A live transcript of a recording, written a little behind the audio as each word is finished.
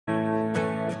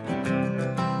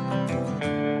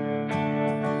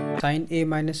sin a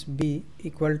minus b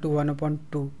equal to 1 upon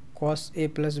 2, cos a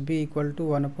plus b equal to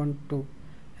 1 upon 2,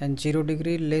 and 0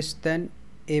 degree less than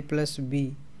a plus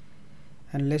b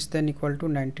and less than equal to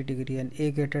 90 degree and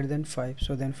a greater than 5.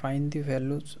 So then find the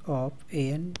values of a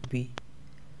and b.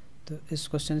 तो इस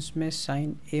question में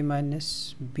sign a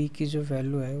minus B की जो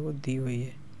value है वो दी हुई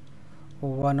है,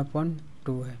 वो 1 अपॉन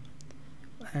 2 है,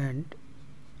 and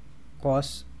cos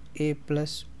a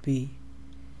plus B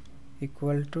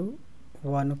equal to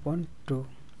 1 upon 2.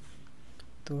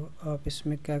 तो आप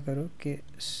इसमें क्या करो कि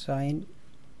साइन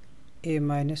a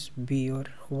माइनस बी और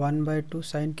 1/2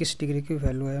 साइन किस डिग्री की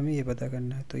वैल्यू है हमें ये पता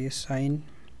करना है. तो ये साइन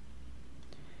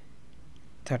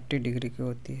 30 डिग्री की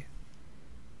होती है.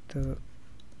 तो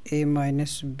a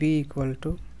minus B equal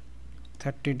to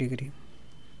 30 degree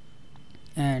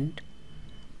and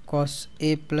cos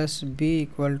a plus B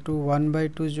equal to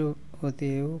 1/2 जो होती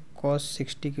है वो cos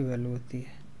 60 की वैल्यू होती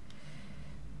है.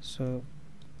 सो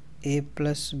a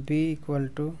plus B equal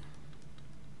to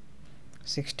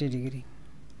 60 degree.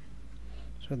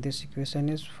 So this equation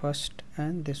is first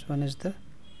and this one is the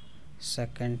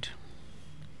second.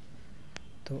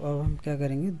 तो अब हम क्या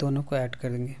करेंगे, दोनों को ऐड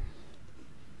करेंगे.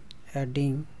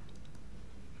 Adding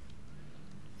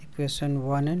equation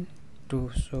 1 and 2,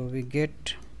 so we get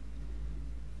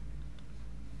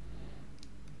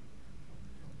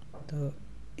the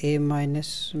a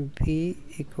minus b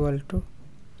equal to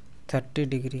 30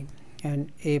 degree and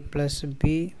a plus b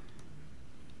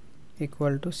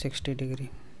equal to 60 degree.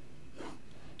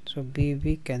 So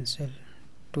b cancel.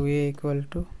 2a equal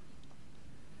to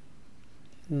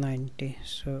 90.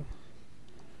 So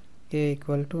a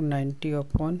equal to 90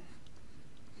 upon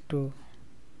 2.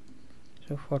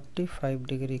 So 45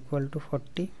 degree equal to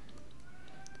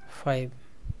 45.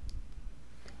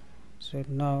 So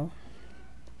now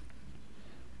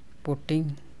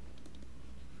putting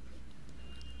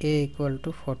a equal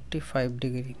to 45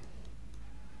 degree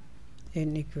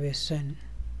in equation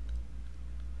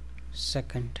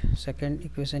second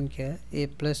equation क्या है, a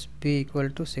plus B equal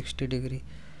to 60 degree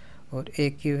और a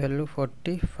की value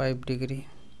 45 degree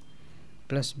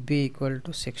plus b equal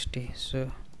to 60. So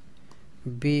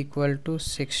b equal to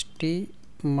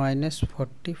 60 minus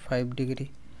 45 degree,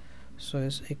 so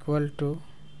is equal to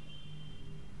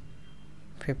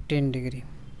 15 degree.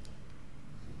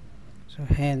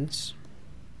 So hence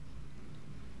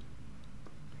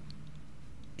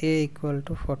a equal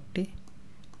to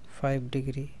 45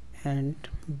 degree and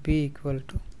b equal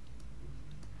to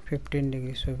 15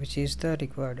 degree. So which is the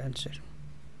required answer?